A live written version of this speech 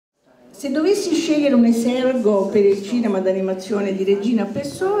Se dovessi scegliere un esergo per il cinema d'animazione di Regina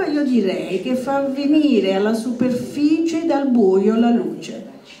Pessoa, io direi che fa venire alla superficie dal buio la luce.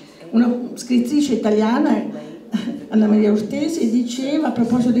 Una scrittrice italiana, Anna Maria Ortesi, diceva a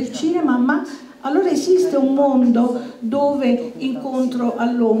proposito del cinema: ma allora esiste un mondo dove incontro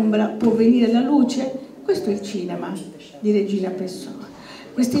all'ombra può venire la luce? Questo è il cinema di Regina Pessoa.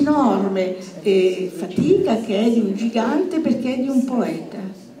 Questa enorme fatica che è di un gigante perché è di un poeta.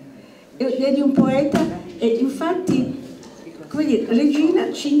 È di un poeta e infatti, come dire,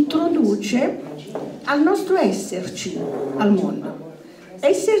 Regina ci introduce al nostro esserci al mondo.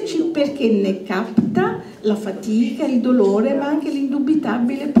 Esserci perché ne capta la fatica, il dolore, ma anche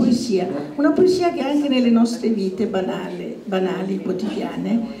l'indubitabile poesia. Una poesia che è anche nelle nostre vite banali,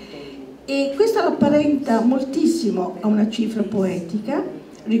 quotidiane. E questo l'apparenta moltissimo a una cifra poetica,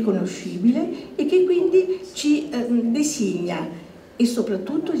 riconoscibile, e che quindi ci designa. E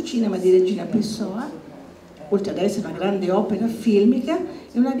soprattutto il cinema di Regina Pessoa, oltre ad essere una grande opera filmica,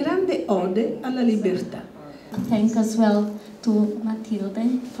 è una grande ode alla libertà. Thank as well to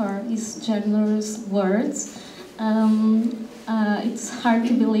Matilde for his generous words. It's hard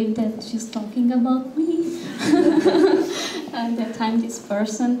to believe that she's talking about me, that I'm this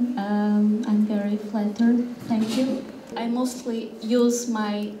person. I'm very flattered. Thank you. I mostly use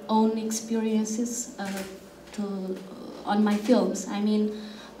my own experiences on my films. I mean,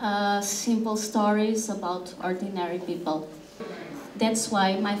 simple stories about ordinary people. That's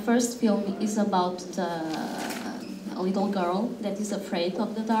why my first film is about a little girl that is afraid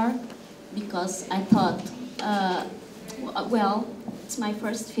of the dark, because I thought, well, it's my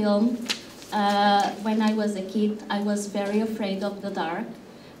first film. When I was a kid, I was very afraid of the dark,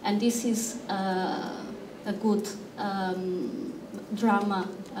 and this is a good drama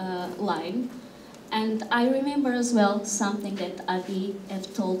line. And I remember as well something that Adi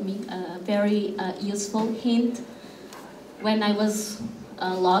have told me, a very useful hint. When I was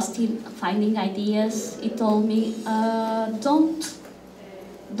lost in finding ideas, he told me, don't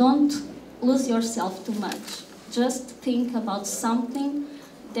lose yourself too much. Just think about something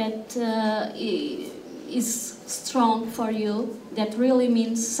that is strong for you, that really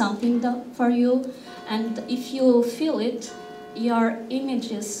means something for you, and if you feel it, your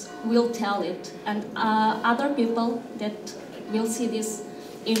images will tell it, and other people that will see these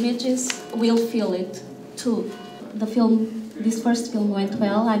images will feel it too. This first film went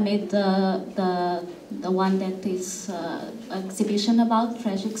well. I made the one that is exhibition about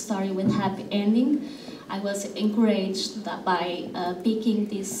tragic story with happy ending. I was encouraged by picking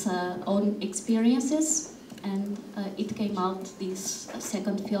these own experiences, and it came out this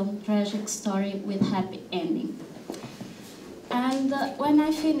second film, tragic story with happy ending. And when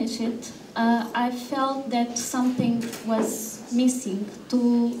I finished it, I felt that something was missing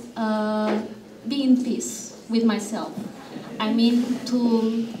to be in peace with myself. I mean,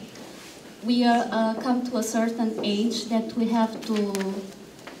 we come to a certain age that we have to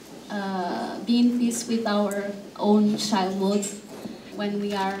be in peace with our own childhood. When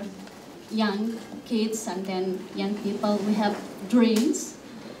we are young kids and then young people, we have dreams.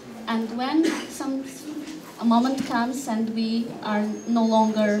 And when a moment comes and we are no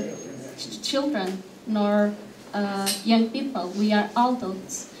longer children nor young people, we are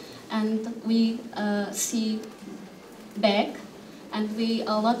adults, and we see back, and a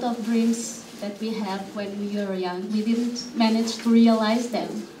lot of dreams that we had when we were young, we didn't manage to realize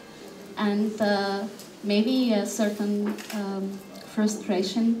them, and maybe a certain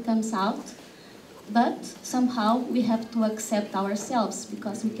frustration comes out, but somehow we have to accept ourselves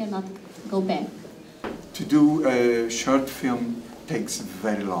because we cannot go back. To do a short film takes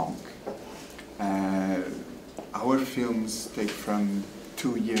very long. Our films take from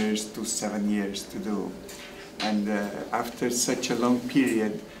 2 years to 7 years to do. And after such a long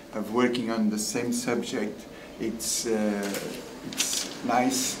period of working on the same subject, it's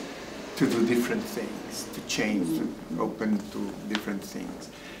nice to do different things, to change, to open to different things.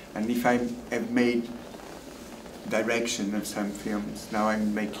 And if I have made direction of some films, now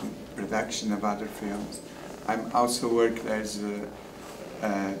I'm making production of other films. I'm also worked as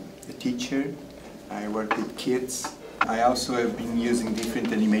a teacher. I work with kids. I also have been using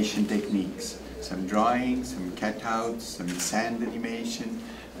different animation techniques. Some drawing, some cutouts, some sand animation,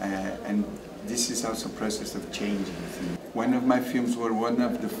 and this is also a process of changing things. One of my films were one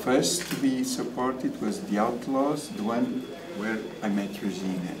of the first to be supported was The Outlaws, the one where I met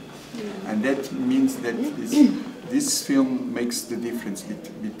Regina. And that means that this film makes the difference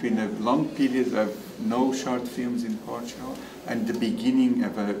between a long period of no short films in Portugal and the beginning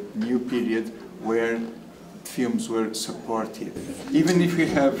of a new period where films were supported. Even if we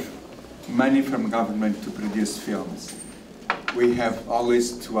have money from government to produce films, we have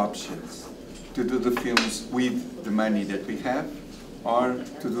always two options: to do the films with the money that we have, or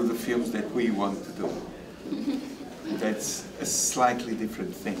to do the films that we want to do. That's a slightly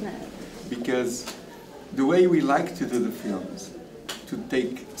different thing, because the way we like to do the films, to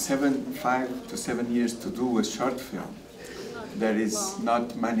take 5 to 7 years to do a short film, there is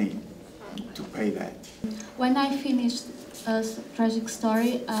not money to pay that. When I finished a tragic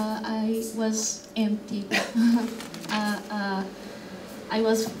story, I was empty. I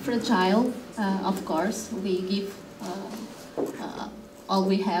was fragile, of course. We give all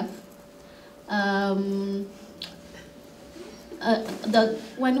we have.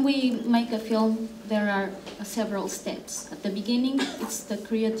 When we make a film, there are several steps. At the beginning, it's the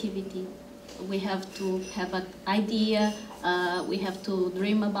creativity. We have to have an idea, we have to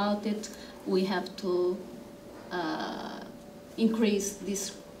dream about it, we have to increase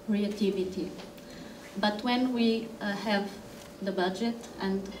this creativity. But when we have the budget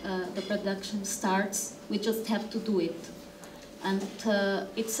and the production starts, we just have to do it. And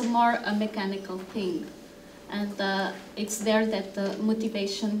it's a mechanical thing. And it's there that the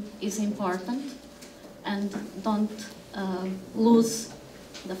motivation is important, and don't lose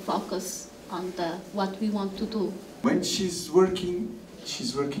the focus on what we want to do. When she's working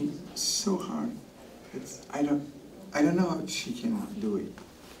so hard. I don't know how she can do it.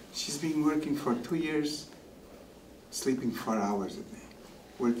 She's been working for 2 years, sleeping 4 hours a day,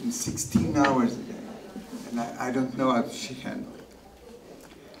 working 16 hours a day, and I don't know how she handles it.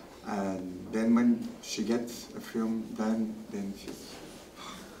 And then when she gets a film done, then she's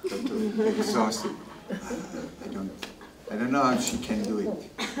totally exhausted. I don't know how she can do it.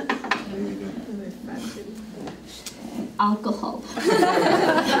 I really don't. Alcohol.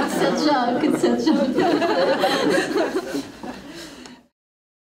 It's a joke, it's a joke.